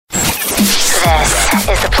This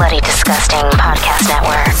is the Bloody Disgusting Podcast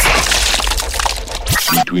Network.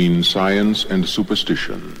 Between science and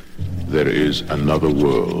superstition, there is another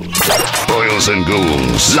world. Boils and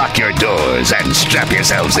ghouls, lock your doors and strap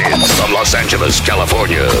yourselves in. From Los Angeles,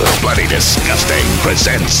 California, Bloody Disgusting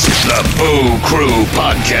presents the Boo Crew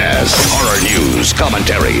Podcast. Horror news,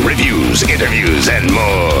 commentary, reviews, interviews, and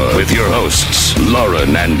more. With your hosts,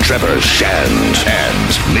 Lauren and Trevor Shand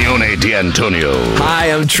and Leone D'Antonio.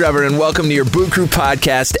 Hi, I'm Trevor, and welcome to your Boo Crew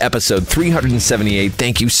Podcast, episode 378.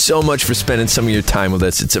 Thank you so much for spending some of your time with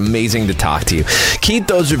us. It's amazing to talk to you. Keep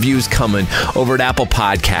those reviews coming over at Apple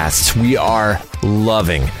Podcasts. We are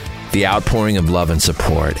loving the outpouring of love and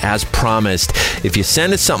support. As promised, if you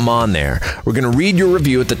send us something on there, we're going to read your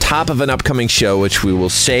review at the top of an upcoming show, which we will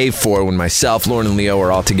save for when myself, Lauren, and Leo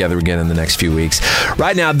are all together again in the next few weeks.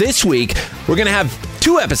 Right now, this week, we're going to have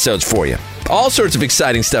 2 episodes for you. All sorts of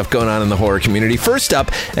exciting stuff going on in the horror community. First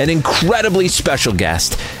up, an incredibly special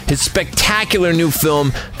guest. His spectacular new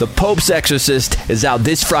film, The Pope's Exorcist, is out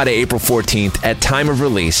this Friday, April 14th at time of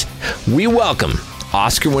release. We welcome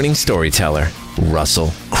Oscar-winning storyteller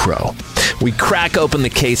Russell Crowe. We crack open the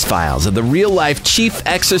case files of the real-life chief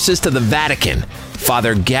exorcist of the Vatican,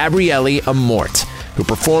 Father Gabriele Amort, who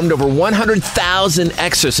performed over 100,000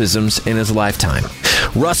 exorcisms in his lifetime.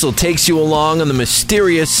 Russell takes you along on the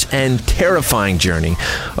mysterious and terrifying journey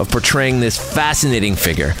of portraying this fascinating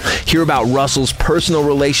figure. Hear about Russell's personal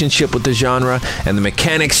relationship with the genre and the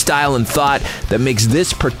mechanics, style, and thought that makes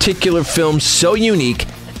this particular film so unique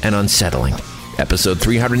and unsettling. Episode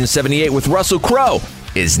 378 with Russell Crowe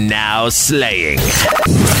is now slaying.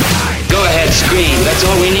 Go ahead, scream. That's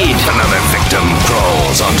all we need. Another victim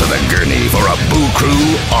crawls onto the gurney for a Boo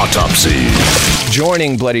Crew autopsy.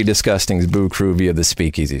 Joining Bloody Disgusting's Boo Crew via the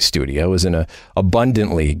Speakeasy Studio is an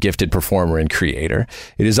abundantly gifted performer and creator.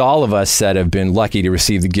 It is all of us that have been lucky to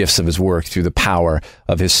receive the gifts of his work through the power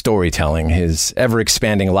of his storytelling. His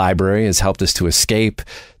ever-expanding library has helped us to escape,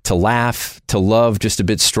 to laugh, to love just a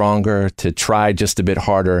bit stronger, to try just a bit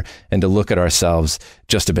harder, and to look at ourselves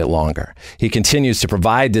just a bit longer. He continues to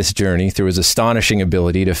provide this journey through his astonishing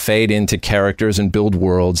ability to fade into characters and build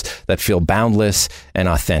worlds that feel boundless and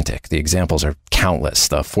authentic. The examples are countless.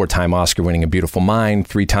 The 4-time Oscar-winning A Beautiful Mind,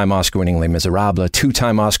 3-time Oscar-winning Les Miserables,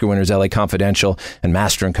 2-time Oscar winners LA Confidential and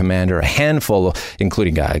Master and Commander, a handful,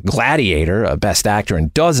 including Gladiator, a Best Actor,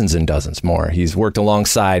 and dozens more. He's worked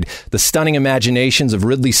alongside the stunning imaginations of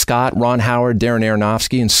Ridley Scott, Ron Howard, Darren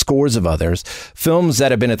Aronofsky, and scores of others, films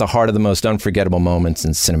that have been at the heart of the most unforgettable moments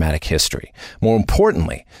in cinematic history. More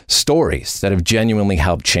importantly, stories that have genuinely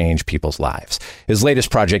helped change people's lives. His latest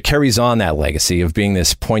project carries on that legacy of being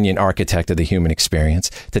this poignant architect of the human experience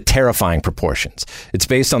to terrifying proportions. It's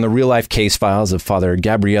based on the real-life case files of Father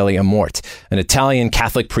Gabriele Amort, an Italian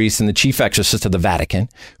Catholic priest and the chief exorcist of the Vatican,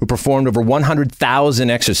 who performed over 100,000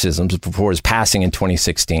 exorcisms before his passing in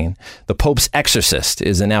 2016. The Pope's Exorcist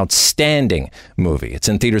is an outstanding movie. It's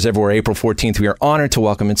in theaters everywhere April 14th. We are honored to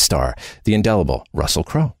welcome its star, the indelible Russell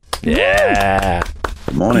Crowe. Yeah.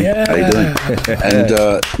 Good morning. Yeah. How you doing?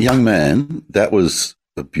 And young man, that was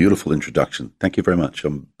a beautiful introduction. Thank you very much.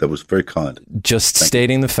 That was very kind. Just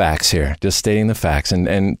stating the facts here. Just stating the facts.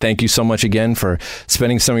 And thank you so much again for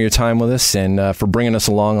spending some of your time with us and for bringing us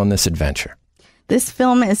along on this adventure. This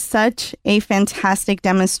film is such a fantastic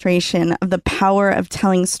demonstration of the power of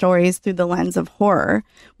telling stories through the lens of horror.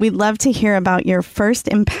 We'd love to hear about your first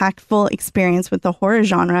impactful experience with the horror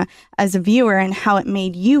genre as a viewer and how it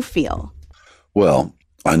made you feel. Well,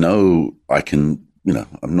 I know I can,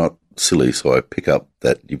 I'm not silly, so I pick up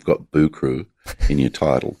that you've got Boo Crew in your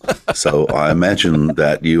title. So I imagine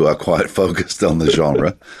that you are quite focused on the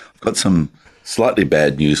genre. I've got some slightly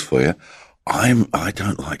bad news for you. I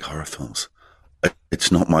don't like horror films.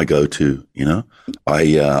 It's not my go-to,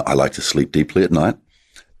 I like to sleep deeply at night.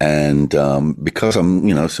 And because I'm,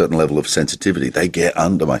 a certain level of sensitivity, they get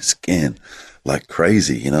under my skin like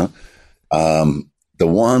crazy, The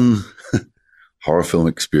one horror film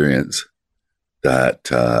experience that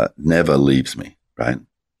never leaves me, right?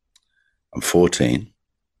 I'm 14.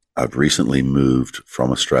 I've recently moved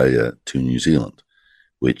from Australia to New Zealand,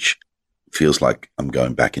 which feels like I'm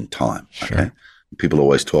going back in time, sure. Okay? People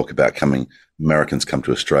always talk about Americans come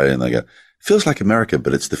to Australia and they go, it feels like America,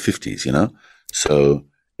 but it's the 50s, So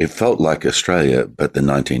it felt like Australia, but the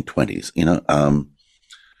 1920s,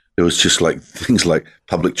 It was just like things like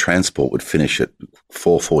public transport would finish at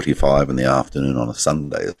 4:45 in the afternoon on a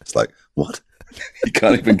Sunday. It's like, what? You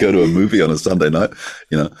can't even go to a movie on a Sunday night,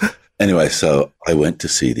 Anyway, so I went to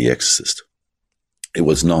see The Exorcist. It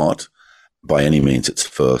was not by any means its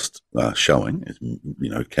first showing.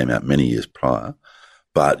 It came out many years prior.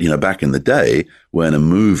 But, back in the day when a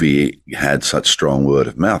movie had such strong word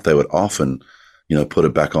of mouth, they would often, put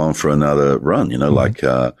it back on for another run, like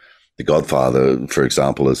The Godfather, for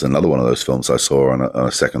example, is another one of those films I saw on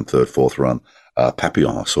a second, third, fourth run.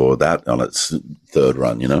 Papillon, I saw that on its third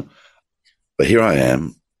run, But here I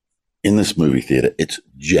am in this movie theater. It's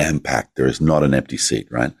jam-packed. There is not an empty seat,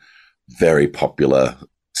 right? Very popular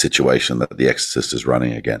situation that The Exorcist is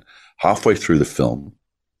running again. Halfway through the film,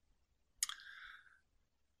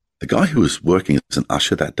 the guy who was working as an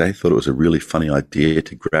usher that day thought it was a really funny idea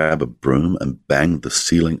to grab a broom and bang the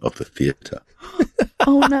ceiling of the theater.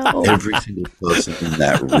 Oh, no. Every single person in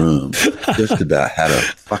that room just about had a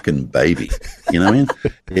fucking baby. You know what I mean?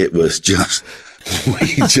 It was just,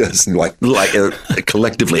 we just like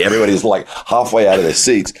collectively, everybody's like halfway out of their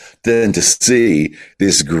seats. Then to see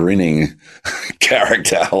this grinning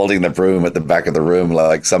character holding the broom at the back of the room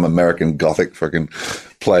like some American Gothic fucking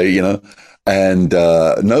play, And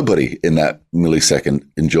nobody in that millisecond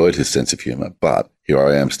enjoyed his sense of humor. But here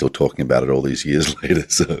I am still talking about it all these years later.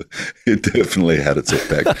 So it definitely had its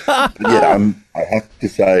effect. But yeah, I have to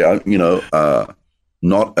say,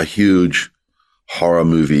 not a huge horror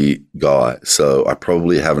movie guy. So I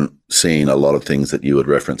probably haven't seen a lot of things that you would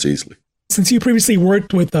reference easily. Since you previously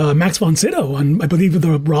worked with Max von Sydow on, I believe,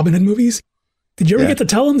 the Robin Hood movies, did you ever get to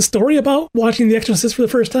tell him the story about watching The Exorcist for the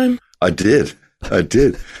first time? I did.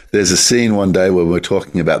 There's a scene one day where we're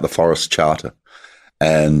talking about the Forest Charter,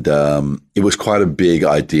 and it was quite a big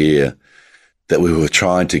idea that we were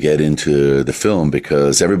trying to get into the film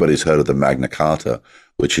because everybody's heard of the Magna Carta,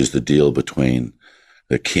 which is the deal between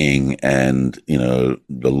the king and, the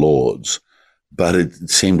lords. But it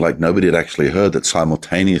seemed like nobody had actually heard that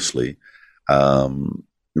simultaneously King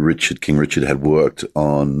Richard had worked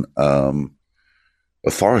on a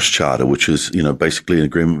forest charter, which is, basically an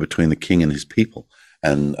agreement between the king and his people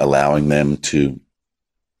and allowing them to,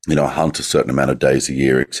 hunt a certain amount of days a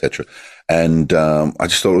year, etc. And I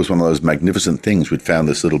just thought it was one of those magnificent things. We'd found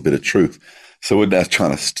this little bit of truth. So we're now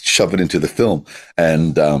trying to shove it into the film.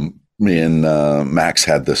 And me and Max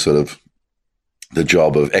had the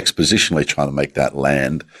job of expositionally trying to make that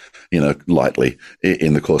land, lightly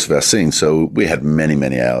in the course of our scene. So we had many,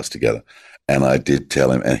 many hours together. And I did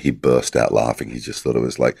tell him, and he burst out laughing. He just thought it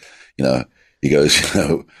was like, he goes,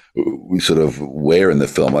 we sort of where in the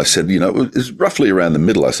film? I said, it's roughly around the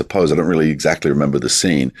middle, I suppose. I don't really exactly remember the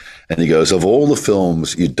scene. And he goes, of all the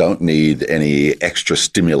films, you don't need any extra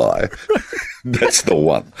stimuli. That's the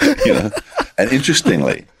one, And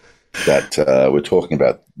interestingly, that we're talking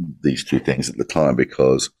about these two things at the time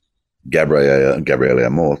because Gabriele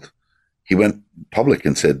Amorth, he went public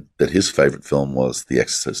and said that his favorite film was The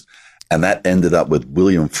Exorcist. And that ended up with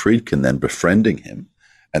William Friedkin then befriending him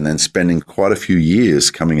and then spending quite a few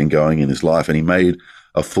years coming and going in his life. And he made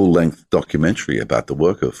a full-length documentary about the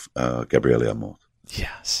work of Gabriele Amorth.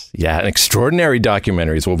 Yes. Yeah, an extraordinary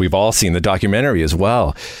documentary is what we've all seen, the documentary as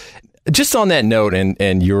well. Just on that note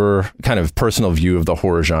and your kind of personal view of the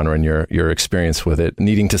horror genre and your experience with it,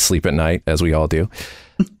 needing to sleep at night, as we all do,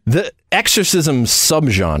 the exorcism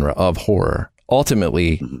subgenre of horror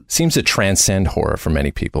ultimately seems to transcend horror for many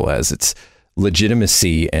people, as its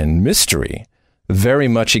legitimacy and mystery very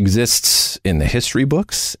much exists in the history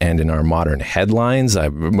books and in our modern headlines.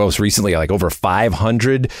 Most recently, like over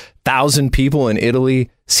 500,000 people in Italy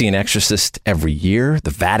see an exorcist every year.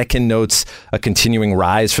 The Vatican notes a continuing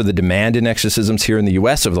rise for the demand in exorcisms here in the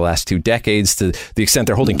U.S. over the last 2 decades, to the extent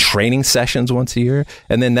they're holding training sessions once a year.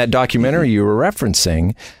 And then that documentary you were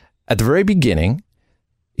referencing, at the very beginning,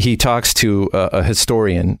 he talks to a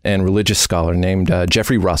historian and religious scholar named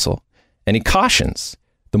Jeffrey Russell, and he cautions,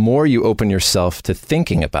 the more you open yourself to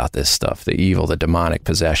thinking about this stuff, the evil, the demonic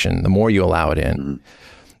possession, the more you allow it in.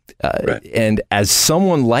 Right. And as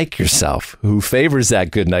someone like yourself who favors that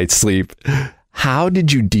good night's sleep, how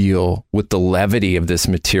did you deal with the levity of this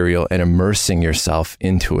material and immersing yourself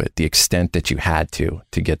into it, the extent that you had to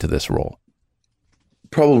get to this role?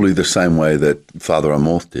 Probably the same way that Father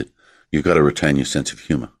Amorth did. You've got to retain your sense of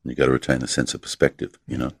humor. You've got to retain a sense of perspective,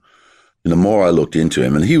 And the more I looked into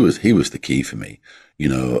him, and he was the key for me,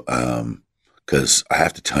 because I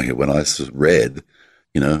have to tell you, when I read,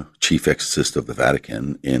 Chief Exorcist of the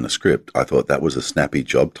Vatican in a script, I thought that was a snappy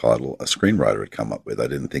job title a screenwriter had come up with. I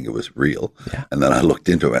didn't think it was real. Yeah. And then I looked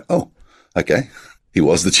into it and went, oh, okay. He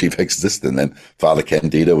was the chief exorcist, and then Father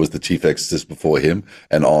Candido was the chief exorcist before him,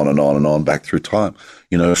 and on and on and on back through time.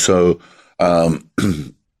 So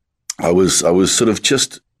I was sort of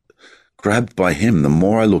just grabbed by him. The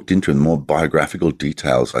more I looked into him, the more biographical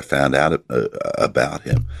details I found out about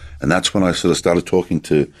him. And that's when I sort of started talking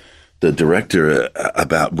to the director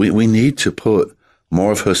about we need to put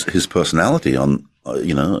more of his personality on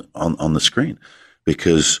on the screen,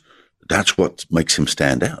 because that's what makes him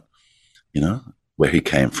stand out, where he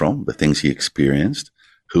came from, the things he experienced,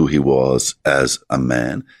 who he was as a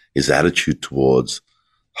man, his attitude towards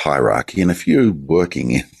hierarchy. And if you're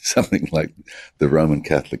working in something like the Roman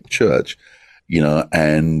Catholic Church,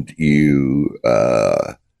 and you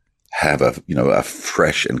have a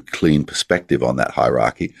fresh and clean perspective on that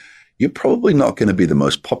hierarchy, you're probably not going to be the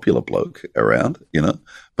most popular bloke around,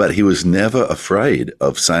 but he was never afraid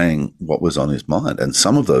of saying what was on his mind. And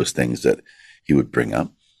some of those things that he would bring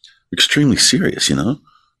up, extremely serious,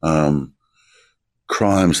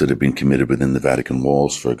 crimes that had been committed within the Vatican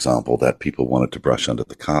walls, for example, that people wanted to brush under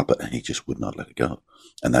the carpet, and he just would not let it go.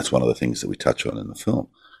 And that's one of the things that we touch on in the film,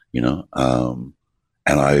 and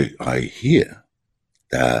I hear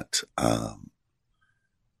that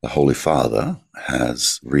the Holy Father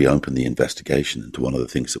has reopened the investigation into one of the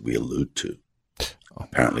things that we allude to.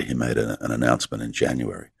 Apparently he made an announcement in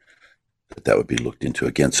January that would be looked into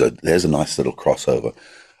again. So there's a nice little crossover.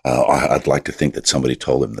 I'd like to think that somebody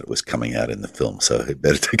told him that it was coming out in the film, so he'd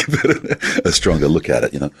better take a stronger look at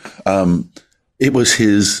it. It was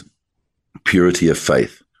his purity of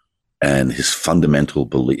faith and his fundamental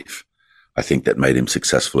belief, I think, that made him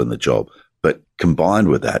successful in the job. But combined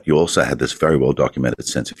with that, you also had this very well documented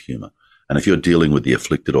sense of humor. And if you're dealing with the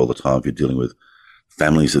afflicted all the time, if you're dealing with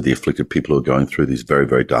families of the afflicted, people who are going through these very,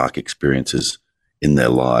 very dark experiences in their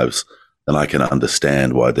lives, then I can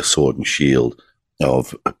understand why the sword and shield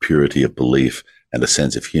of a purity of belief and a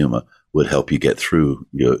sense of humor would help you get through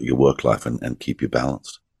your work life and keep you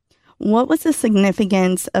balanced. What was the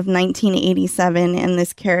significance of 1987 in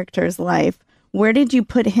this character's life? Where did you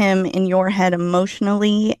put him in your head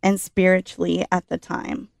emotionally and spiritually at the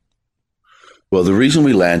time? Well, the reason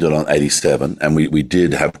we landed on 87, and we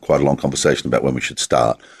did have quite a long conversation about when we should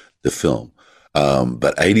start the film,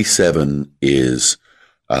 but 87 is,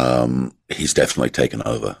 he's definitely taken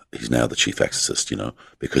over. He's now the chief exorcist,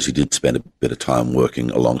 because he did spend a bit of time working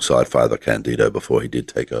alongside Father Candido before he did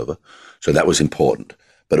take over. So that was important.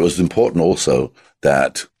 But it was important also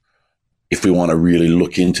that if we want to really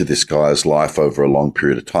look into this guy's life over a long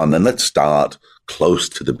period of time, then let's start close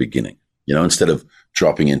to the beginning, instead of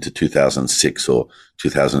dropping into 2006 or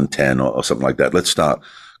 2010 or something like that. Let's start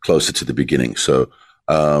closer to the beginning. So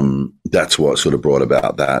that's what sort of brought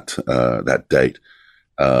about that date.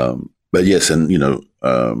 But yes, and,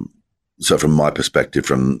 so from my perspective,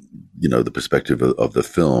 from, the perspective of the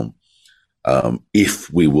film, if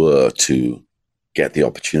we were to get the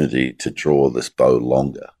opportunity to draw this bow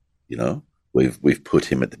longer, we've put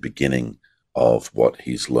him at the beginning of what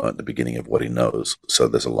he's learned, the beginning of what he knows. So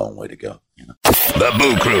there's a long way to go. The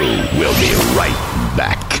Boo Crew will be right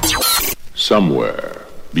back. Somewhere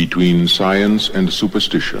between science and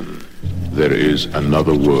superstition, there is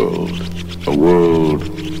another world, a world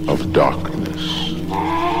of darkness.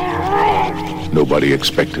 Nobody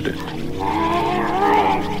expected it.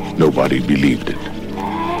 Nobody believed it.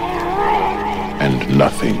 And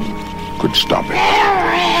nothing could stop it.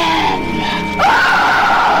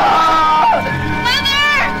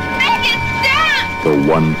 The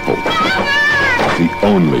one hope. The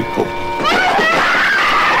only hope.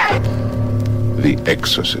 The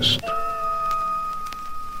Exorcist.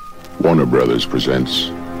 Warner Brothers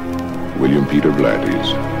presents William Peter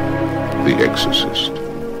Blatty's The Exorcist.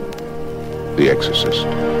 The Exorcist,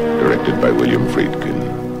 directed by William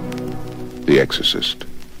Friedkin. The Exorcist,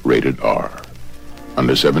 rated R.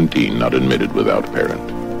 Under 17, not admitted without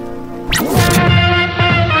parent.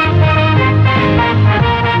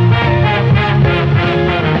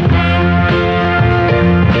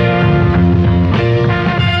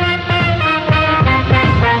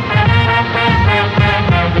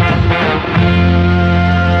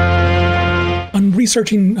 On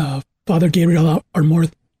researching Father Gabriel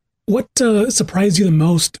Armorth, what surprised you the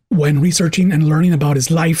most when researching and learning about his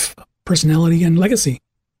life, personality, and legacy?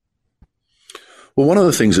 Well, one of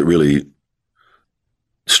the things that really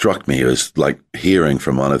struck me was like hearing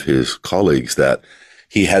from one of his colleagues that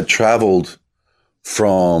he had traveled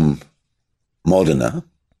from Modena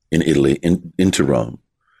in Italy into Rome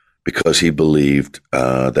because he believed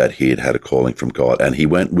that he had had a calling from God, and he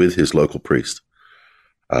went with his local priest.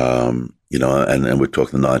 And we're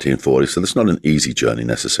talking the 1940s, so that's not an easy journey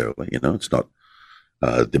necessarily. It's not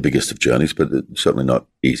the biggest of journeys, but it's certainly not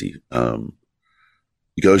easy.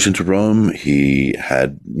 He goes into Rome. He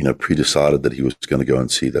had, pre-decided that he was going to go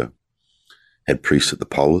and see the head priest at the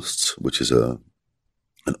Paulists, which is an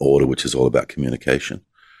order which is all about communication.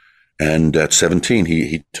 And at 17,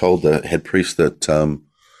 he told the head priest that,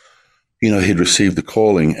 he'd received the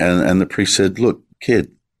calling, and the priest said, "Look,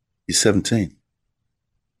 kid, he's 17.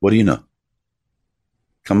 What do you know?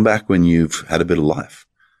 Come back when you've had a bit of life.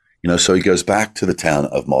 So he goes back to the town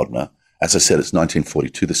of Modena. As I said, it's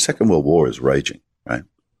 1942. The Second World War is raging, right?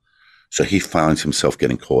 So he finds himself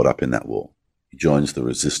getting caught up in that war. He joins the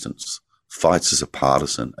resistance, fights as a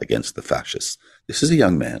partisan against the fascists. This is a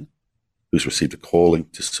young man who's received a calling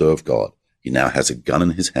to serve God. He now has a gun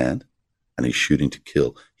in his hand and he's shooting to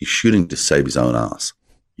kill. He's shooting to save his own ass.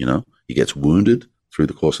 He gets wounded through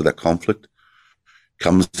the course of that conflict,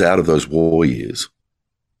 comes out of those war years.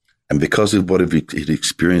 And because of what he'd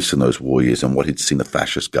experienced in those war years and what he'd seen the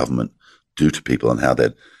fascist government do to people and how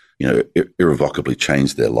they'd, irrevocably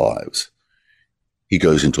changed their lives, he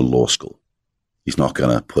goes into law school. He's not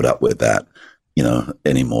going to put up with that,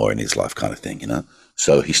 anymore in his life kind of thing,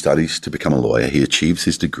 So he studies to become a lawyer. He achieves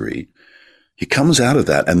his degree. He comes out of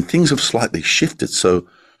that and things have slightly shifted. So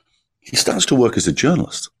he starts to work as a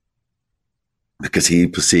journalist because he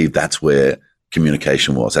perceived that's where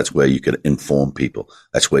communication was. That's where you could inform people.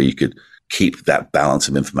 That's where you could keep that balance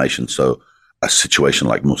of information. So a situation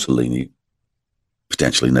like Mussolini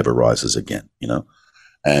potentially never rises again,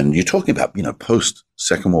 And you're talking about, post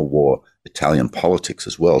Second World War Italian politics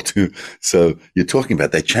as well, too. So you're talking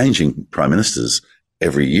about they're changing prime ministers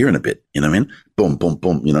every year and a bit, you know what I mean? Boom, boom,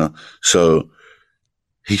 boom, So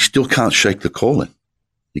he still can't shake the calling.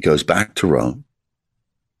 He goes back to Rome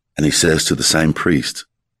and he says to the same priest,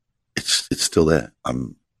 it's still there.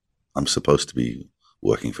 I'm supposed to be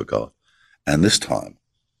working for God. And this time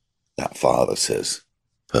that father says,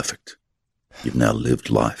 perfect. You've now lived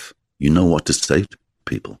life. You know what to say to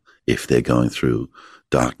people if they're going through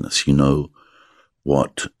darkness. You know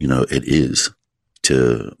what, it is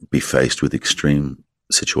to be faced with extreme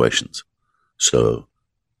situations. So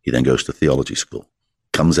he then goes to theology school,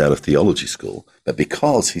 comes out of theology school, but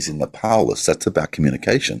because he's in the powerless, that's about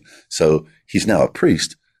communication. So he's now a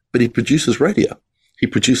priest, but he produces radio. He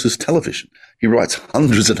produces television. He writes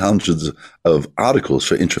hundreds and hundreds of articles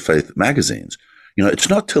for interfaith magazines. It's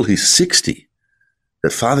not till he's 60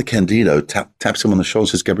 that Father Candido taps him on the shoulder and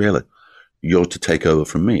says, Gabriele, you're to take over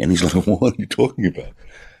from me. And he's like, what are you talking about?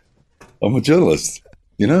 I'm a journalist,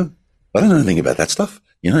 I don't know anything about that stuff.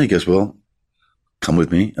 He goes, well, come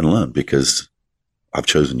with me and learn because I've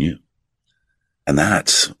chosen you. And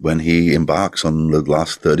that's when he embarks on the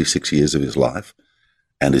last 36 years of his life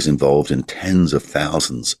and is involved in tens of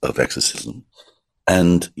thousands of exorcisms.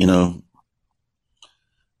 And,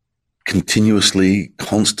 continuously,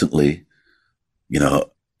 constantly,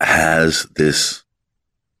 has this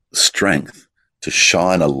strength to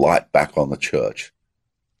shine a light back on the church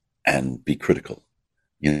and be critical,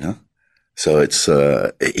 So it's,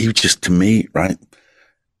 he just, to me, right,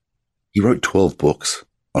 he wrote 12 books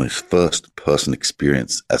on his first person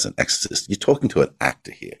experience as an exorcist. You're talking to an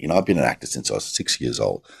actor here. I've been an actor since I was 6 years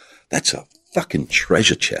old. That's a fucking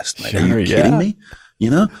treasure chest, mate. Sure, are you kidding me?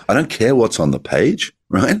 I don't care what's on the page,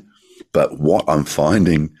 right? But what I'm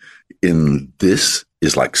finding in this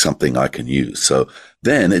is like something I can use. So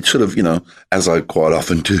then it sort of, as I quite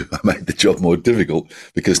often do, I made the job more difficult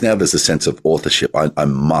because now there's a sense of authorship. I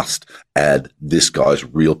must add this guy's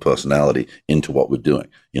real personality into what we're doing.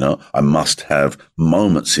 I must have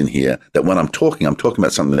moments in here that when I'm talking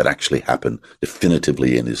about something that actually happened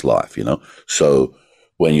definitively in his life, So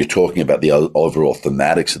when you're talking about the overall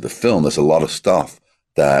thematics of the film, there's a lot of stuff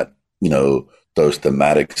that, those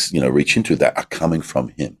thematics, reach into that are coming from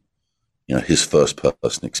him. His first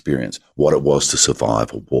person experience, what it was to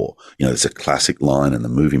survive a war. There's a classic line in the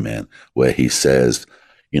movie Man where he says,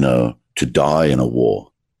 to die in a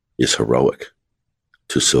war is heroic.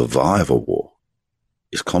 To survive a war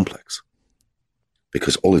is complex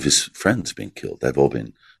because all of his friends have been killed. They've all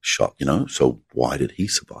been shot, so why did he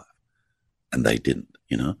survive? And they didn't,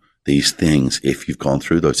 These things, if you've gone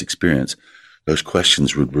through those experiences, those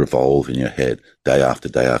questions would revolve in your head day after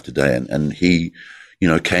day after day. And he,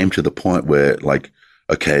 came to the point where like,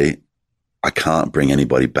 okay, I can't bring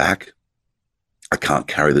anybody back. I can't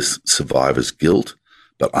carry this survivor's guilt,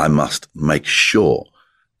 but I must make sure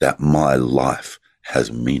that my life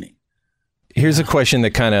has meaning. Here's a question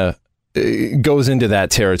that kind of goes into that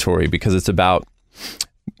territory because it's about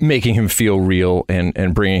making him feel real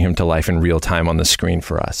and bringing him to life in real time on the screen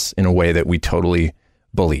for us in a way that we totally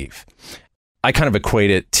believe. I kind of equate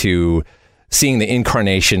it to seeing the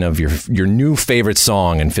incarnation of your new favorite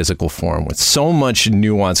song in physical form with so much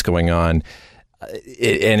nuance going on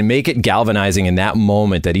and make it galvanizing in that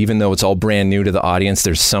moment that even though it's all brand new to the audience,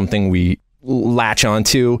 there's something we latch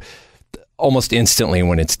onto almost instantly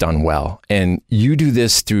when it's done well. And you do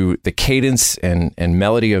this through the cadence and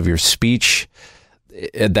melody of your speech,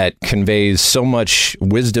 that conveys so much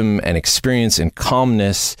wisdom and experience and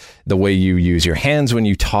calmness, the way you use your hands when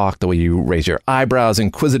you talk, the way you raise your eyebrows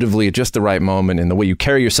inquisitively at just the right moment, and the way you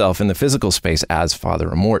carry yourself in the physical space as Father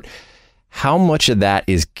Amort. How much of that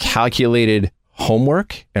is calculated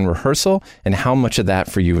homework and rehearsal, and how much of that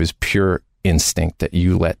for you is pure instinct that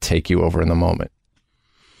you let take you over in the moment?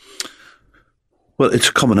 Well, it's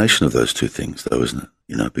a combination of those two things, though, isn't it?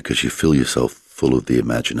 You know, because you feel yourself full of the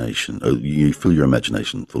imagination, or you feel your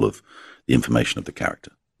imagination full of the information of the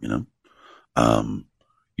character, you know?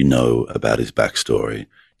 You know about his backstory,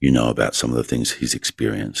 you know about some of the things he's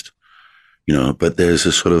experienced, you know, but there's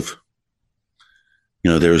a sort of, you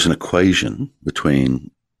know, there is an equation between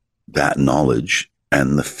that knowledge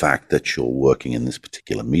and the fact that you're working in this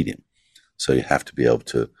particular medium. So you have to be able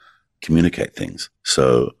to communicate things.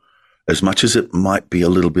 So as much as it might be a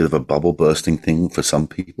little bit of a bubble bursting thing for some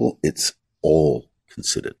people, it's all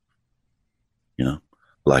considered, you know,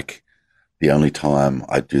 like the only time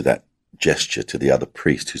I do that gesture to the other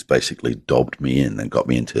priest who's basically dobbed me in and got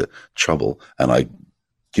me into trouble, and I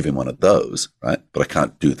give him one of those, right? But I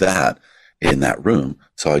can't do that in that room.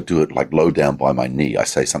 So I do it like low down by my knee. I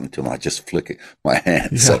say something to him, I just flick it, my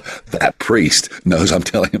hand. Yeah. So that priest knows I'm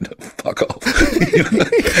telling him to fuck off. You know?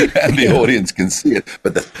 And the audience can see it.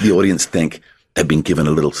 But the audience think they've been given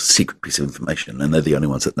a little secret piece of information, and they're the only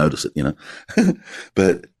ones that notice it, you know.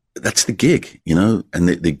 But that's the gig, you know. And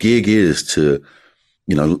the gig is to,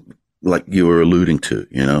 you know, like you were alluding to,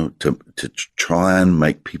 you know, to try and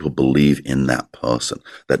make people believe in that person,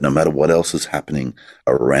 that no matter what else is happening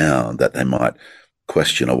around that they might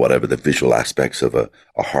question or whatever, the visual aspects of a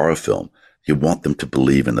horror film, you want them to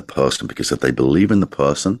believe in the person, because if they believe in the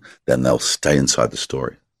person, then they'll stay inside the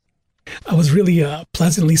story. I was really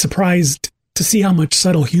pleasantly surprised to see how much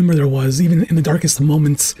subtle humor there was, even in the darkest of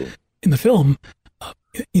moments in the film,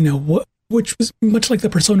 you know, which was much like the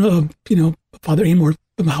persona of, you know, Father Amort,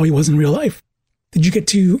 how he was in real life. Did you get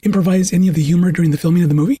to improvise any of the humor during the filming of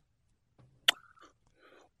the movie?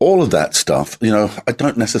 All of that stuff, you know, I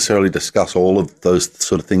don't necessarily discuss all of those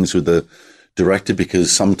sort of things with the director,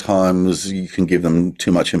 because sometimes you can give them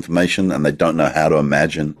too much information and they don't know how to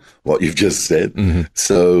imagine what you've just said. Mm-hmm.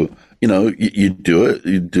 So, you know, you do it,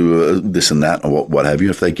 you do this and that or what have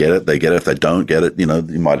you. If they get it, they get it. If they don't get it, you know,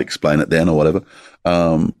 you might explain it then or whatever.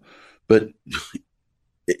 But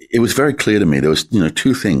it was very clear to me. There was, you know,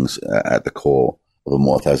 two things at the core of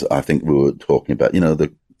Amort, as I think we were talking about, you know,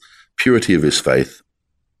 the purity of his faith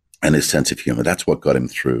and his sense of humor. That's what got him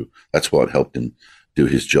through. That's what helped him do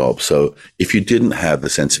his job. So if you didn't have the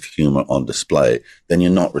sense of humor on display, then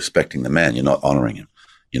you're not respecting the man. You're not honoring him,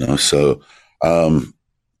 you know? So, you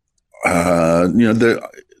know,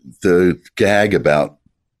 the gag about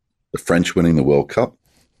the French winning the World Cup,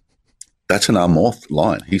 that's an Amort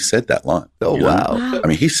line. He said that line. Oh, wow. I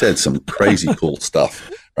mean, he said some crazy cool stuff,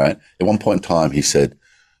 right? At one point in time, he said,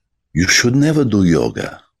 "You should never do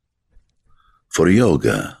yoga. For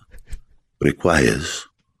yoga requires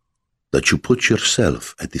that you put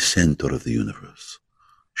yourself at the center of the universe.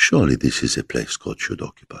 Surely this is a place God should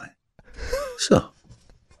occupy. So,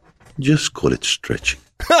 just call it stretching."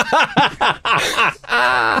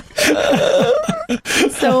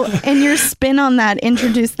 So, and your spin on that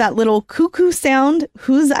introduced that little cuckoo sound.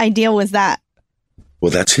 Whose idea was that?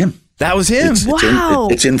 Well, that's him. That was him. Wow.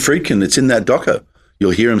 It's in Friedkin. It's in that doco.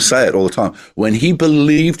 You'll hear him say it all the time. When he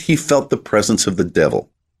believed he felt the presence of the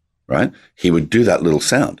devil, right, he would do that little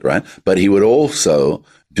sound, right? But he would also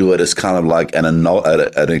do it as kind of like an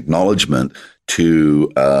acknowledgement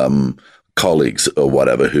to colleagues or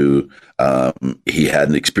whatever who he had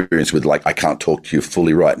an experience with, like, I can't talk to you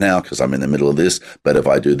fully right now because I'm in the middle of this, but if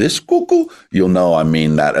I do this, cuckoo, you'll know I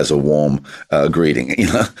mean that as a warm greeting, you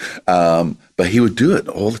know. But he would do it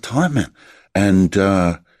all the time, man. And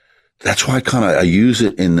that's why I use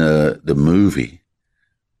it in the movie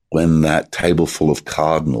when that table full of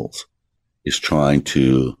cardinals is trying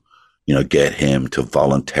to, you know, get him to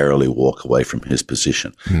voluntarily walk away from his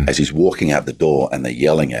position. As he's walking out the door and they're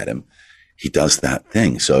yelling at him, he does that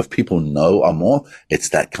thing. So if people know Amort, it's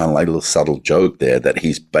that kind of like little subtle joke there that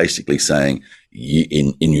he's basically saying,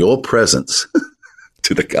 in your presence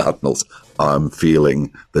to the cardinals, I'm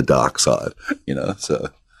feeling the dark side, you know, so.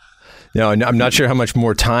 No, I'm not sure how much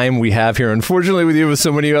more time we have here, unfortunately, with you with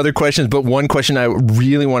so many other questions. But one question I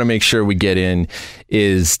really want to make sure we get in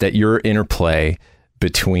is that your interplay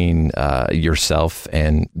between yourself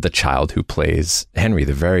and the child who plays Henry,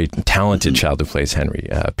 the very talented child who plays Henry,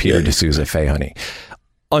 Peter D'Souza Faye Honey.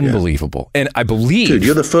 Unbelievable. And I believe... Dude,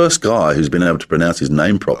 you're the first guy who's been able to pronounce his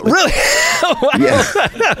name properly. Really? Yeah.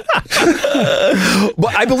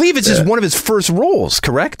 But I believe it's just one of his first roles,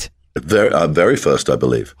 correct? Very first, I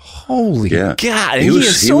believe. Holy God. And he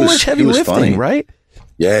has so much heavy lifting, funny. Right?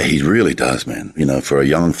 Yeah, he really does, man. For a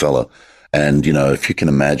young fella. And, if you can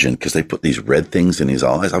imagine, because they put these red things in his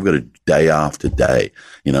eyes, I've got a day after day,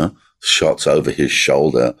 shots over his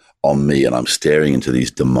shoulder on me, and I'm staring into these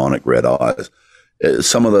demonic red eyes.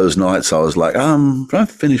 Some of those nights I was like, when I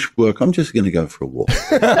finish work, I'm just going to go for a walk.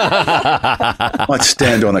 I might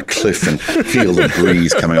stand on a cliff and feel the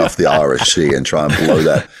breeze coming off the Irish Sea and try and blow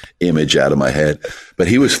that image out of my head. But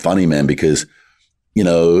he was funny, man, because,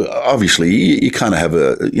 obviously you kind of have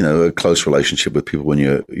a close relationship with people when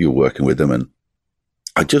you're working with them. And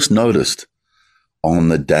I just noticed on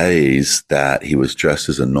the days that he was dressed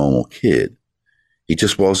as a normal kid, he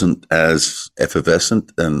just wasn't as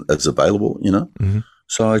effervescent and as available, Mm-hmm.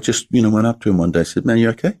 So I just, went up to him one day and said, man, you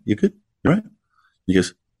okay? You good? You right? He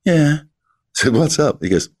goes, yeah. I said, what's up? He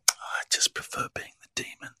goes, I just prefer being the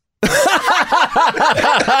demon.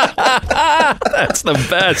 That's the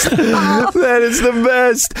best. That is the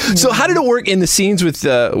best. So how did it work in the scenes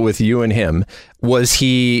with you and him? Was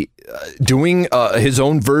he doing his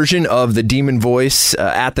own version of the demon voice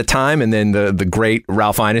at the time, and then the great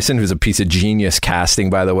Ralph Ineson, who's a piece of genius casting,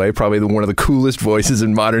 by the way, probably one of the coolest voices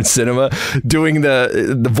in modern cinema, doing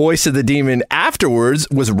the voice of the demon afterwards?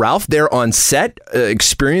 Was Ralph there on set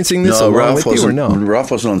experiencing this along with you, or no?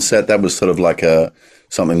 Ralph wasn't on set. That was sort of like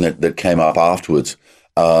something that came up afterwards.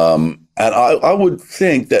 And I would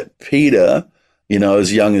think that Peter,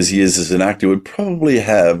 as young as he is as an actor, would probably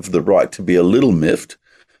have the right to be a little miffed,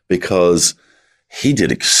 because he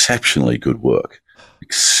did exceptionally good work.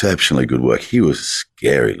 He was a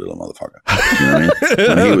scary little motherfucker. You know what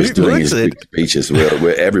I mean? When he was doing his big speeches,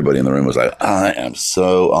 where everybody in the room was like, I am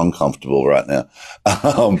so uncomfortable right now.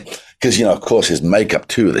 Because, of course, his makeup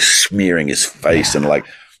too, the smearing his face, and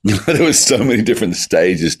there was so many different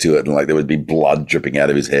stages to it, and there would be blood dripping out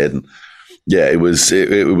of his head. And yeah, it was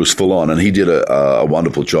full on, and he did a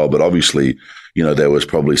wonderful job. But obviously, there was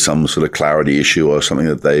probably some sort of clarity issue or something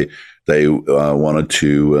that they wanted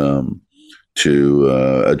to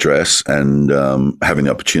address, and having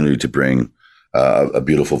the opportunity to bring a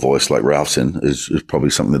beautiful voice like Ralph's in is probably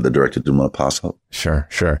something that the director didn't want to pass up.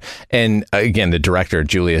 Sure. And again, the director,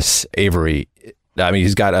 Julius Avery,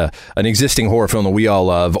 he's got an existing horror film that we all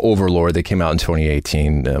love, Overlord, that came out in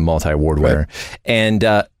 2018, multi-award winner. And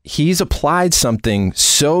he's applied something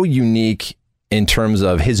so unique in terms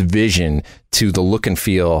of his vision to the look and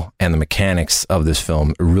feel and the mechanics of this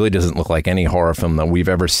film. It really doesn't look like any horror film that we've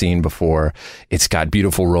ever seen before. It's got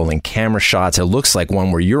beautiful rolling camera shots. It looks like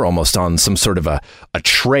one where you're almost on some sort of a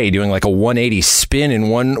tray doing like a 180 spin in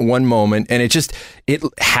one moment. And it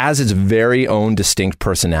has its very own distinct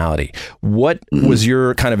personality. What was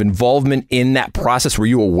your kind of involvement in that process? Were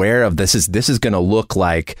you aware of this is going to look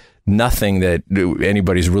like nothing that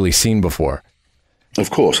anybody's really seen before? Of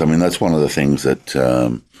course. That's one of the things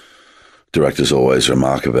that directors always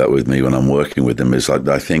remark about with me when I'm working with them is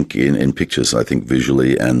I think in pictures, I think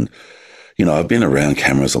visually, and, I've been around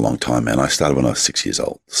cameras a long time, man. I started when I was 6 years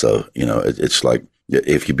old. So, it's like,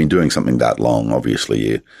 if you've been doing something that long,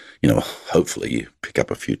 obviously hopefully you pick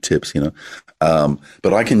up a few tips,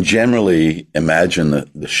 but I can generally imagine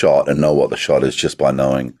the shot and know what the shot is just by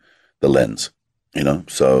knowing the lens,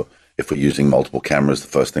 so if we're using multiple cameras, the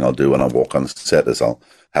first thing I'll do when I walk on set is I'll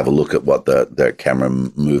have a look at what the camera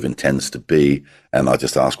move intends to be, and I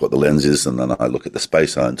just ask what the lens is, and then I look at the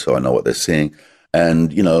space zone so I know what they're seeing.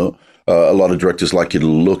 And, a lot of directors like you to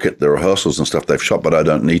look at the rehearsals and stuff they've shot, but I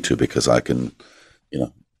don't need to, because I can,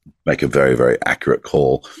 make a very, very accurate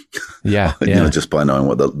call. Yeah. Just by knowing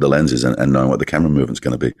what the lens is and knowing what the camera movement's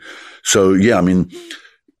going to be. So, yeah,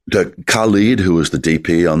 the Khalid, who was the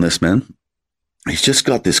DP on this, man, he's just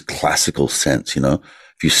got this classical sense,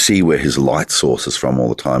 if you see where his light source is from all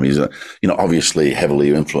the time. He's, obviously heavily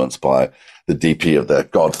influenced by the DP of The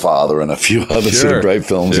Godfather and a few other sort of great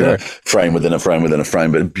films, frame within a frame within a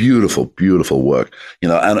frame, but beautiful, beautiful work,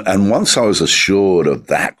 and once I was assured of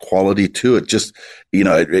that quality too, it just,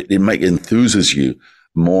 it enthuses you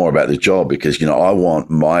more about the job, because, I want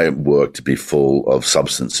my work to be full of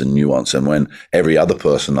substance and nuance. And when every other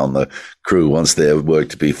person on the crew wants their work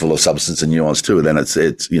to be full of substance and nuance too, then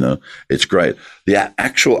it's great. The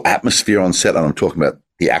actual atmosphere on set, and I'm talking about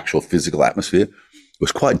the actual physical atmosphere,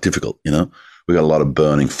 was quite difficult. We got a lot of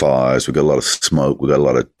burning fires. We got a lot of smoke. We got a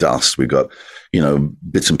lot of dust. We got,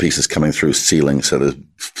 bits and pieces coming through ceilings. So there's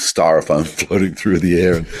styrofoam floating through the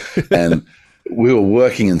air, and we were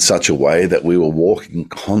working in such a way that we were walking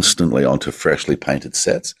constantly onto freshly painted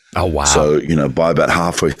sets. Oh, wow. So, by about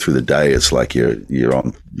halfway through the day, it's like you're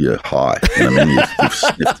high. You've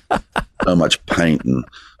sniffed so much paint and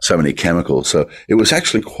so many chemicals. So it was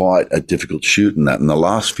actually quite a difficult shoot in that. In the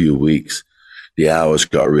last few weeks, the hours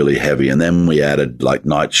got really heavy. And then we added like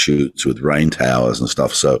night shoots with rain towers and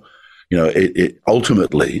stuff. So, it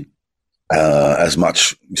ultimately, as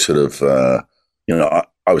much sort of,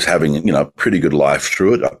 I was having, a pretty good life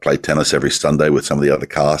through it. I played tennis every Sunday with some of the other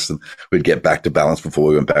cast, and we'd get back to balance before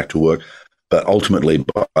we went back to work. But ultimately,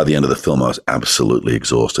 by the end of the film, I was absolutely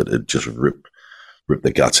exhausted. It just ripped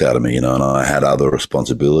the guts out of me, and I had other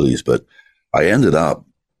responsibilities. But I ended up,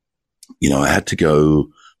 I had to go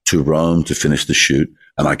to Rome to finish the shoot,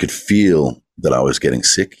 and I could feel that I was getting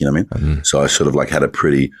sick, you know what I mean? Mm-hmm. So I sort of like had a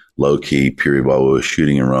pretty low-key period while we were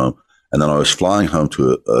shooting in Rome. And then I was flying home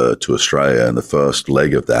to Australia, and the first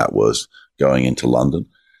leg of that was going into London,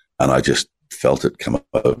 and I just felt it come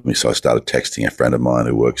over me. So I started texting a friend of mine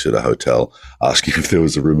who works at a hotel, asking if there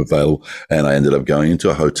was a room available, and I ended up going into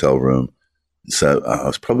a hotel room. So I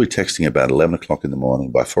was probably texting about 11 o'clock in the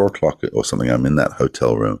morning. By 4 o'clock or something, I'm in that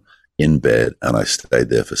hotel room in bed, and I stayed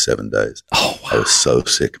there for 7 days. Oh, wow. I was so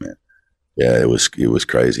sick, man. Yeah, it was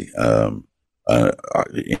crazy.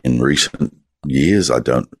 In recent years, I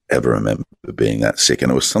don't ever remember being that sick.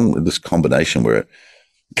 And it was this combination where it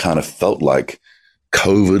kind of felt like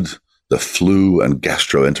COVID, the flu, and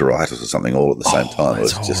gastroenteritis or something all at the same time. It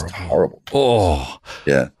was just horrible. Oh,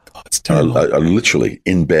 yeah. It's terrible. I literally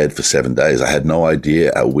in bed for 7 days. I had no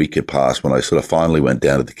idea a week had passed when I sort of finally went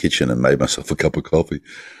down to the kitchen and made myself a cup of coffee.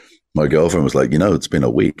 My girlfriend was like, it's been a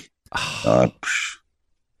week. It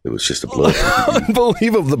was just a blur.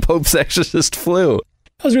 Unbelievable. The Pope's exorcist flu.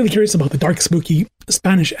 I was really curious about the dark, spooky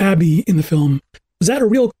Spanish abbey in the film. Was that a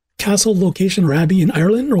real castle location or abbey in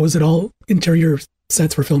Ireland, or was it all interior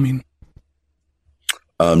sets for filming?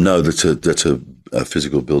 No, that's a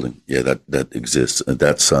physical building. Yeah, that exists.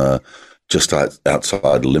 That's just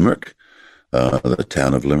outside Limerick, the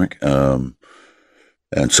town of Limerick. And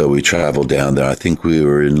so we traveled down there. I think we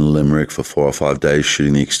were in Limerick for 4 or 5 days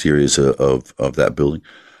shooting the exteriors of that building.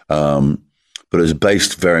 But it was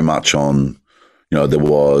based very much on, there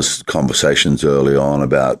was conversations early on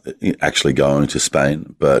about actually going to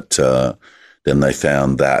Spain, but then they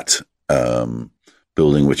found that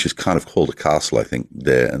building, which is kind of called a castle, I think,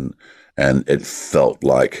 there, and it felt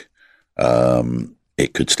like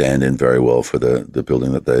it could stand in very well for the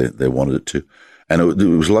building that they wanted it to. And there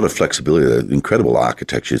was a lot of flexibility, incredible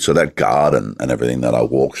architecture. So that garden and everything that I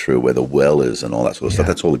walked through, where the well is and all that sort of stuff,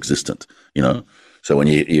 that's all existent, So when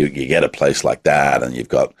you get a place like that, and you've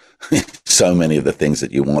got so many of the things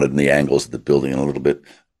that you wanted, and the angles of the building, and a little bit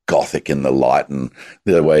gothic in the light, and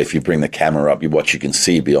the way if you bring the camera up, what you can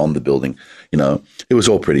see beyond the building, it was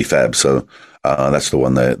all pretty fab. So that's the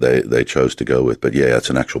one they chose to go with. But yeah, it's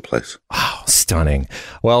an actual place. Wow, stunning.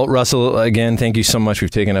 Well, Russell, again, thank you so much.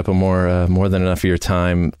 We've taken up more than enough of your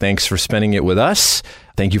time. Thanks for spending it with us.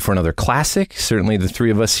 Thank you for another classic. Certainly the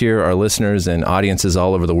three of us here, our listeners and audiences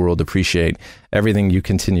all over the world, appreciate everything you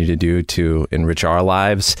continue to do to enrich our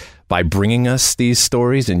lives by bringing us these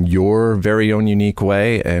stories in your very own unique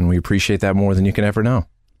way. And we appreciate that more than you can ever know.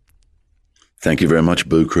 Thank you very much,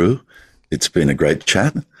 Boo Crew. It's been a great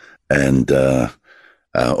chat, and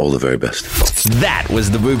all the very best. That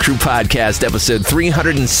was the Boo Crew Podcast, episode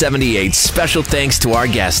 378. Special thanks to our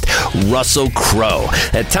guest, Russell Crowe.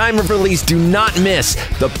 At time of release, do not miss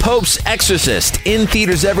The Pope's Exorcist, in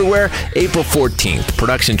theaters everywhere, April 14th.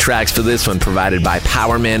 Production tracks for this one provided by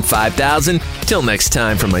Powerman 5000. Till next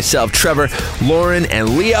time, from myself, Trevor, Lauren,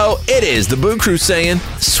 and Leo, it is the Boo Crew saying,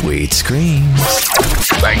 sweet screams.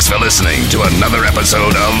 Thanks for listening to another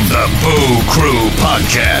episode of the Boo Crew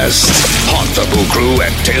Podcast. Haunt the Boo Crew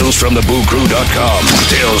at talesfromthebooCrew.com.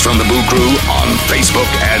 Tales from the Boo Crew on Facebook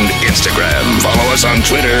and Instagram. Follow us on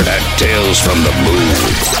Twitter at Tales from the Boo.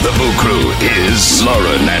 The Boo Crew is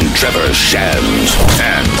Lauren and Trevor Shand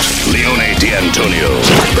and Leone D'Antonio.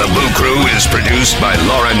 The Boo Crew is produced by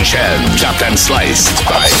Lauren Shand, chopped and sliced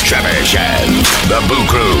by Trevor Shand. The Boo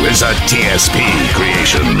Crew is a TSP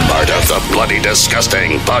creation, part of the Bloody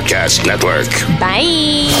Disgusting Podcast Network.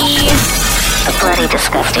 Bye. The Bloody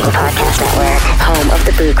Disgusting Podcast Network, home of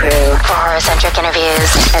the Boo Crew. For horror-centric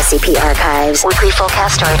interviews, SCP archives, weekly full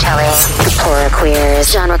cast storytelling, horror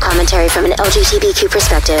queers, genre commentary from an LGBTQ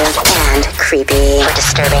perspective, and creepy. For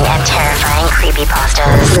disturbing and terrifying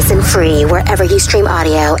creepypastas. Listen free wherever you stream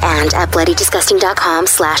audio and at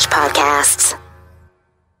bloodydisgusting.com/podcasts.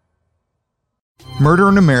 Murder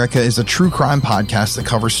in America is a true crime podcast that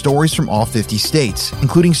covers stories from all 50 states,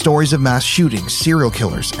 including stories of mass shootings, serial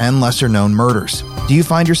killers, and lesser-known murders. Do you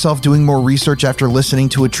find yourself doing more research after listening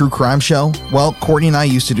to a true crime show? Well, Courtney and I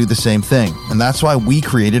used to do the same thing, and that's why we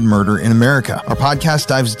created Murder in America. Our podcast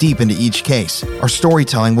dives deep into each case. Our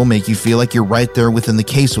storytelling will make you feel like you're right there within the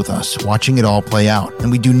case with us, watching it all play out,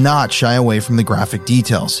 and we do not shy away from the graphic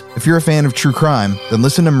details. If you're a fan of true crime, then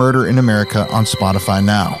listen to Murder in America on Spotify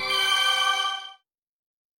now.